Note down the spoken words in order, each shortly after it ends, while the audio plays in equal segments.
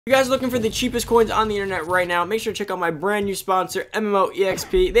If you guys are looking for the cheapest coins on the internet right now, make sure to check out my brand new sponsor,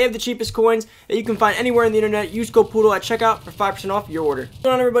 MMOEXP. They have the cheapest coins that you can find anywhere on the internet. Use code Poodle at checkout for 5% off your order. What's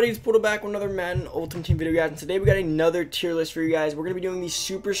going on, everybody? It's Poodle back with another Madden Ultimate Team video, guys. And today we got another tier list for you guys. We're going to be doing the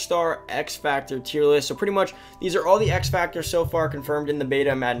Superstar X Factor tier list. So pretty much, these are all the X Factors so far confirmed in the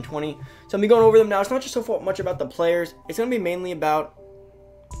beta Madden 20. So I'm going to be going over them now. It's not just so much about the players. It's going to be mainly about,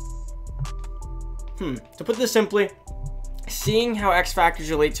 to put this simply, seeing how X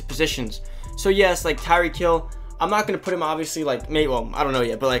Factors relate to positions. So yes, like Tyreek Hill, I'm not going to put him obviously like, well, I don't know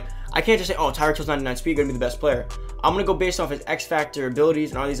yet, but like, I can't just say, oh, Tyreek Hill's 99 speed, going to be the best player. I'm going to go based off his X Factor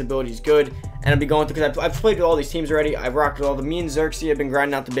abilities, and are these abilities good? And I'll be going through, because I've played with all these teams already. I've rocked with all the, me and Xerxes have been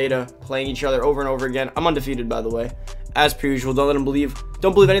grinding out the beta, playing each other over and over again. I'm undefeated, by the way, as per usual. Don't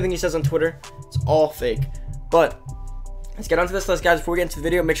believe anything he says on Twitter. It's all fake. But let's get onto this list, guys. Before we get into the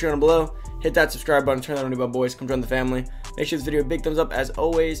video, make sure you're down below, hit that subscribe button, turn that on to my boys, come join the family. Make sure this video a big thumbs up as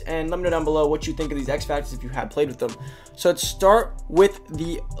always, and let me know down below what you think of these X Factors if you had played with them. So let's start with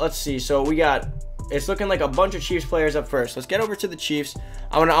the, let's see, so we got, it's looking like a bunch of Chiefs players up first. Let's get over to the Chiefs.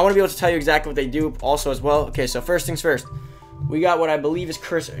 I want to be able to tell you exactly what they do also as well. Okay, so first things first, we got what I believe is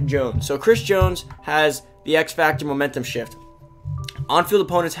Chris Jones. So Chris Jones has the X Factor momentum shift. On-field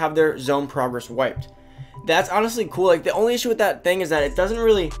opponents have their zone progress wiped. That's honestly cool. Like, the only issue with that thing is that it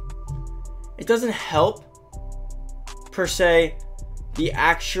doesn't help per se the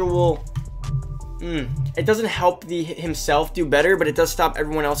actual it doesn't help himself do better, but it does stop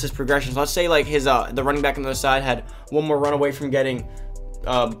everyone else's progressions. Let's say like his the running back on the other side had one more run away from getting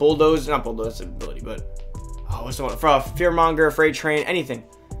bulldozed, not bulldoze, that's an ability, but what's the one, for fearmonger, freight train, anything,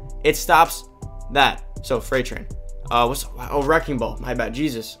 it stops that. So freight train, wrecking ball, my bad,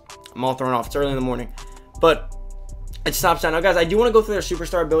 Jesus, I'm all thrown off, it's early in the morning, but it stops that. Now, guys, I do want to go through their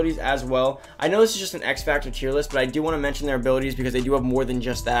superstar abilities as well. I know this is just an X Factor tier list, but I do want to mention their abilities because they do have more than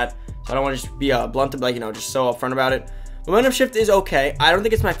just that. So I don't want to just be blunt, like, just so upfront about it. Momentum shift is okay. I don't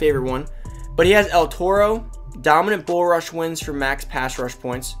think it's my favorite one, but he has El Toro, dominant bull rush wins for max pass rush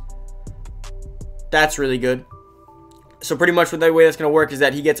points. That's really good. So pretty much the way that's going to work is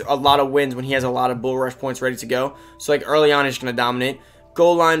that he gets a lot of wins when he has a lot of bull rush points ready to go. So like early on, he's going to dominate.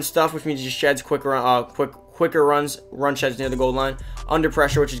 Goal line stuff, which means he just sheds quicker run sheds near the goal line. Under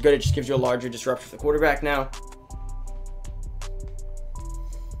pressure, which is good. It just gives you a larger disruption for the quarterback now.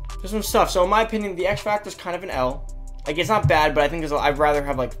 There's some stuff. So in my opinion, the X Factor is kind of an L. Like, it's not bad, but I think I'd rather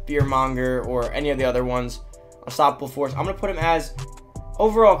have like Fearmonger or any of the other ones. Unstoppable Force. I'm going to put him as,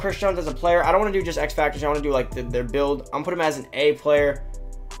 overall, Chris Jones as a player. I don't want to do just X Factors. I want to do like their build. I'm going to put him as an A player.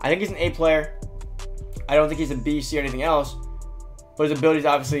 I think he's an A player. I don't think he's a B, C, or anything else. But his abilities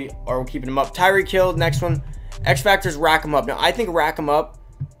obviously are keeping him up. Tyreek Hill, next one. X Factors, rack him up. Now, I think rack him up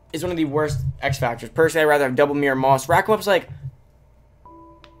is one of the worst X Factors. Personally, I'd rather have double me or Moss. Rack him up is like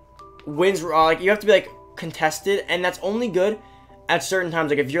wins, like you have to be like contested, and that's only good at certain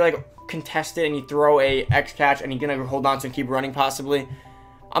times. Like if you're like contested and you throw a X catch and you're gonna hold on to and keep running possibly.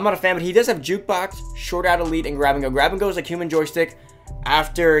 I'm not a fan, but he does have jukebox, short out elite, and grab and go. Grab and go is like human joystick.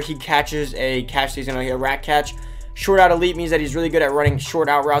 After he catches a catch, he's gonna get a rack catch. Short out elite means that he's really good at running short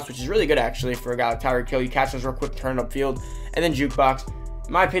out routes, which is really good actually for a guy like Tyreek Hill. You catch those real quick, turn it upfield. And then jukebox.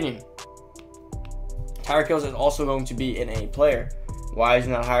 In my opinion, Tyreek Hill is also going to be an A player. Why is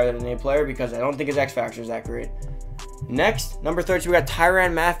he not higher than an A player? Because I don't think his X Factor is that great. Next, number 32, we got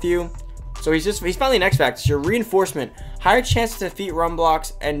Tyrann Mathieu. So he's finally an X Factor. So reinforcement, higher chance to defeat run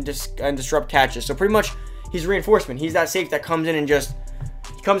blocks and disrupt catches. So pretty much he's reinforcement. He's that safe that comes in and just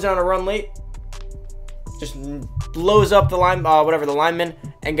comes in on a run late, just blows up the lineman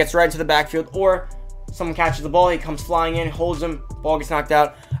and gets right into the backfield, or someone catches the ball, he comes flying in, holds him, ball gets knocked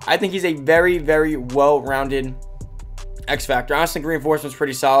out. I think he's a very, very well-rounded X Factor. I honestly think reinforcement's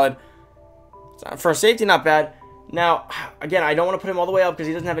pretty solid. For safety, not bad. Now, again, I don't want to put him all the way up because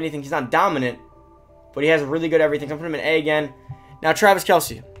he doesn't have anything. He's not dominant, but he has really good everything. So I'm putting him in A again. Now, Travis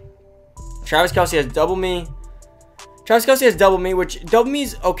Kelce. Travis Kelce has double me. Travis Kelce has double me, which double me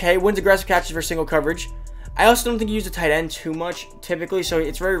is okay. Wins aggressive catches for single coverage. I also don't think you use the tight end too much typically, so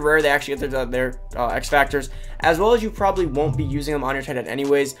it's very rare they actually get their X Factors, as well as you probably won't be using them on your tight end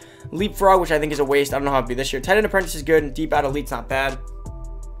anyways. Leapfrog, which I think is a waste. I don't know how it'll be this year. Tight end apprentice is good, and deep out elite's not bad.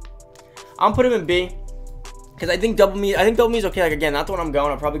 I'm putting him in B because I think double me is okay. Like, again, not the one I'm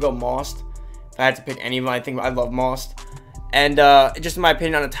going. I'll probably go Most if I had to pick any of them. I think I love Most. And just in my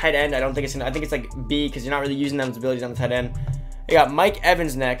opinion, on a tight end, I think it's like B because you're not really using those abilities on the tight end. We got Mike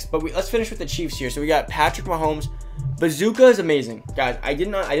Evans next, but let's finish with the Chiefs here. So we got Patrick Mahomes. Bazooka is amazing, guys. I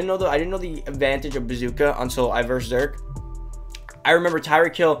didn't know the advantage of Bazooka until I versed Zerk. I remember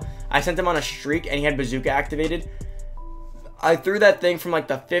Tyreek Hill. I sent him on a streak, and he had Bazooka activated. I threw that thing from like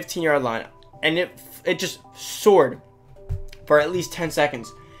the 15-yard line, and it just soared for at least 10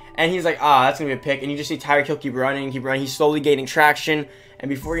 seconds. And he's like, that's gonna be a pick. And you just see Tyreek Hill keep running. He's slowly gaining traction, and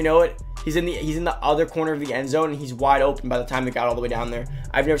before you know it, he's in the other corner of the end zone, and he's wide open by the time they got all the way down there.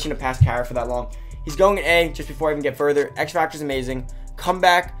 I've never seen a pass carry for that long. He's going an A just before I even get further. X Factor is amazing.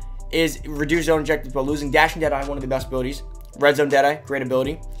 Comeback is reduced zone objectives while losing. Dashing Deadeye, one of the best abilities. Red Zone Deadeye, great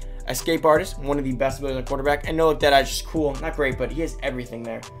ability. Escape Artist, one of the best abilities on quarterback. And No Look Deadeye is just cool. Not great, but he has everything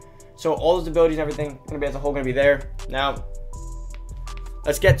there. So all those abilities and everything gonna be as a whole gonna be there. Now,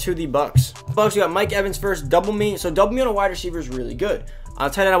 let's get to the Bucks. Bucks, we got Mike Evans first. Double me. So double me on a wide receiver is really good.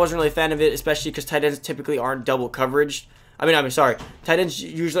 Tight end, I wasn't really a fan of it, especially because tight ends typically aren't double coveraged. Sorry. Tight ends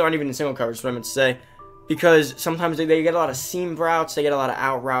usually aren't even in single coverage, is what I meant to say. Because sometimes they get a lot of seam routes, they get a lot of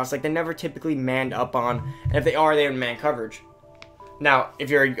out routes. Like, they're never typically manned up on. And if they are, they're in man coverage. Now, if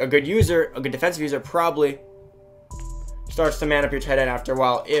you're a good user, a good defensive user, probably starts to man up your tight end after a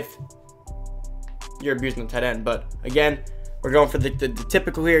while if you're abusing the tight end. But, again, we're going for the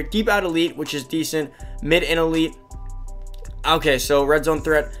typical here. Deep out elite, which is decent. Mid in elite. Okay, so red zone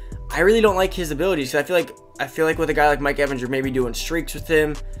threat. I really don't like his abilities because I feel like with a guy like Mike Evans, you're maybe doing streaks with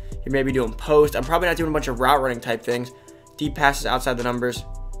him. You're maybe doing post. I'm probably not doing a bunch of route running type things. Deep passes outside the numbers.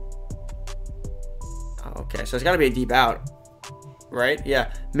 Okay, so it's got to be a deep out, right?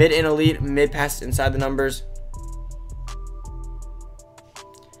 Yeah, mid in elite, mid passes inside the numbers.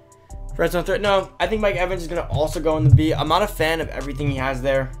 Red zone threat. No, I think Mike Evans is going to also go in the B. I'm not a fan of everything he has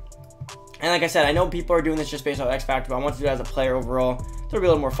there. And like I said, I know people are doing this just based off X Factor, but I want to do it as a player overall. It'll be a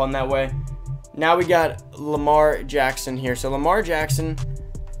little more fun that way. Now we got Lamar Jackson here. So Lamar Jackson,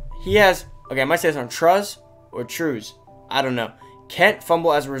 he has, okay, I might say this on Truz or Truz. I don't know. Can't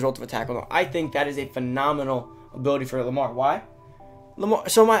fumble as a result of a tackle. No, I think that is a phenomenal ability for Lamar. Why? Lamar,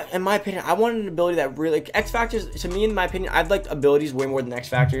 so in my opinion, I wanted an ability that really, X Factors, to me, in my opinion, I've liked abilities way more than X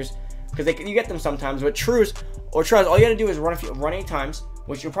Factors. Because you get them sometimes, but Truz, all you gotta do is run 8 times,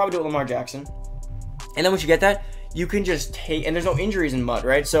 which you'll probably do with Lamar Jackson. And then once you get that, you can just take, and there's no injuries in mud,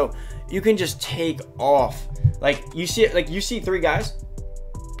 right? So you can just take off. Like you see 3 guys.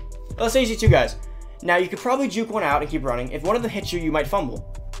 Let's say you see 2 guys. Now you could probably juke one out and keep running. If one of them hits you, you might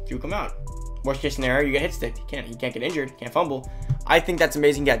fumble. Juke them out. Worst case scenario, you get hit stick. He can't get injured. Can't fumble. I think that's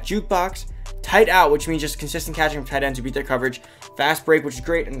amazing. You got jukebox, tight out, which means just consistent catching from tight ends who beat their coverage, fast break, which is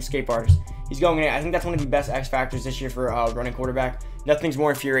great, and escape artist. He's going in. I think that's one of the best X factors this year for running quarterback. Nothing's more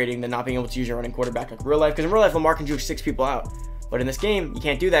infuriating than not being able to use your running quarterback like real life. Because in real life, Lamar can juke 6 people out, but in this game, you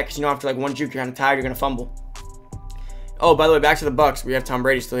can't do that because you know after like one juke, you're kind of tired, you're gonna fumble. Oh, by the way, back to the Bucks. We have Tom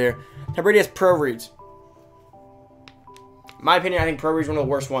Brady still here. Tom Brady has pro reads. In my opinion, I think pro reads one of the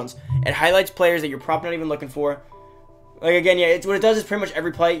worst ones. It highlights players that you're probably not even looking for. Like again, yeah, what it does is pretty much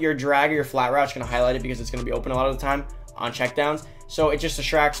every play, your drag or your flat route is going to highlight it because it's going to be open a lot of the time on checkdowns. So it just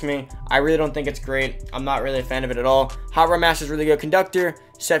distracts me. I really don't think it's great. I'm not really a fan of it at all. Hot Run Master is really good. Conductor,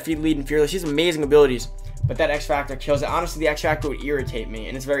 set feet, lead, and fearless. He has amazing abilities, but that X Factor kills it. Honestly, the X Factor would irritate me,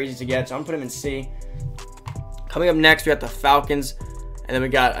 and it's very easy to get, so I'm going to put him in C. Coming up next, we got the Falcons. And then we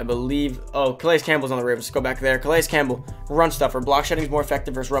got, I believe, Calais Campbell's on the Ravens. Let's go back there. Calais Campbell, run stuffer. Block shedding is more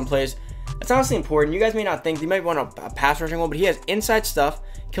effective versus run plays. That's honestly important. You guys may not think, you might want a pass rushing one, but he has inside stuff,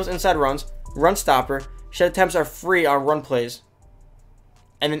 kills inside runs, run stopper, shed attempts are free on run plays,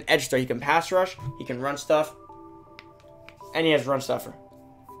 and then edge threat. He can pass rush, he can run stuff, and he has run stuffer.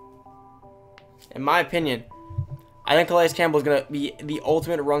 In my opinion, I think Calais Campbell is going to be the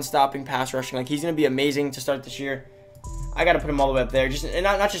ultimate run stopping, pass rushing. Like, he's going to be amazing to start this year. I got to put him all the way up there. And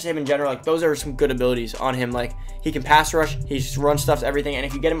not just him in general. Like, those are some good abilities on him. Like, he can pass rush, he run stuffs everything, and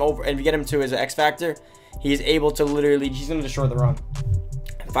if you get him over, and if you get him to his X factor, he's able to literally, he's going to destroy the run.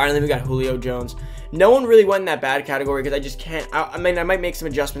 And finally, we got Julio Jones. No one really went in that bad category because I just can't. I mean, I might make some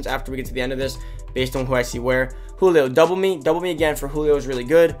adjustments after we get to the end of this based on who I see where. Julio, double me again for Julio is really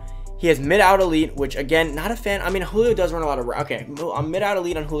good. He has mid-out elite, which, again, not a fan. I mean, Julio does run a lot of routes. Okay, mid-out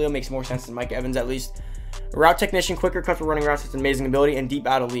elite on Julio makes more sense than Mike Evans, at least. Route technician, quicker cut for running routes. It's an amazing ability. And deep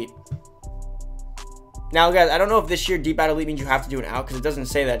out elite. Now, guys, I don't know if this year deep out elite means you have to do an out because it doesn't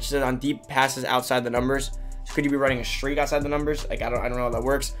say that. It just says on deep passes outside the numbers. So could you be running a streak outside the numbers? Like, I don't know how that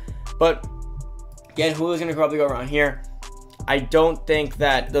works. But, again, Julio's going to probably go around here. I don't think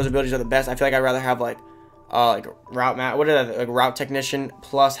that those abilities are the best. I feel like I'd rather have, like route technician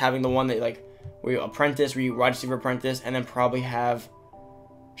plus having the one that, like, where you apprentice, where you wide receiver apprentice, and then probably have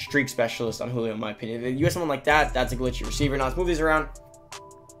streak specialist on Julio, in my opinion. If you have someone like that, that's a glitchy receiver. Now, let's move these around.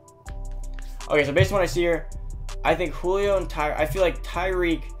 Okay, so based on what I see here, I think Julio and I feel like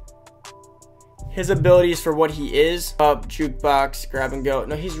Tyreek, his abilities for what he is, up, jukebox, grab and go.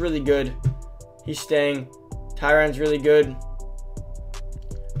 No, he's really good. He's staying. Tyron's really good.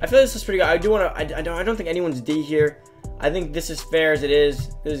 I feel like this is pretty good. I do want to. I don't think anyone's D here. I think this is fair as it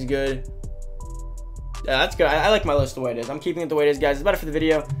is. This is good. Yeah, that's good. I like my list the way it is. I'm keeping it the way it is, guys. It's better for the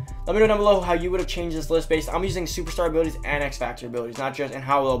video. Let me know down below how you would have changed this list based. I'm using superstar abilities and X Factor abilities, not just and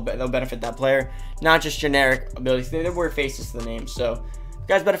how they'll benefit that player, not just generic abilities. They wear faces to the name. So,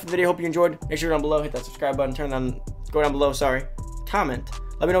 guys, better for the video. Hope you enjoyed. Make sure down below hit that subscribe button. Go down below. Sorry, comment.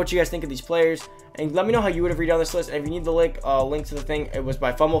 Let me know what you guys think of these players, and let me know how you would have redone this list. And if you need the link to the thing, it was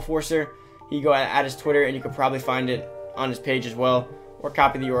by Fumble Forcer. You can go at his Twitter, and you could probably find it on his page as well, or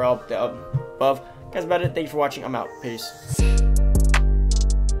copy the URL above. Guys, about it. Thank you for watching. I'm out. Peace.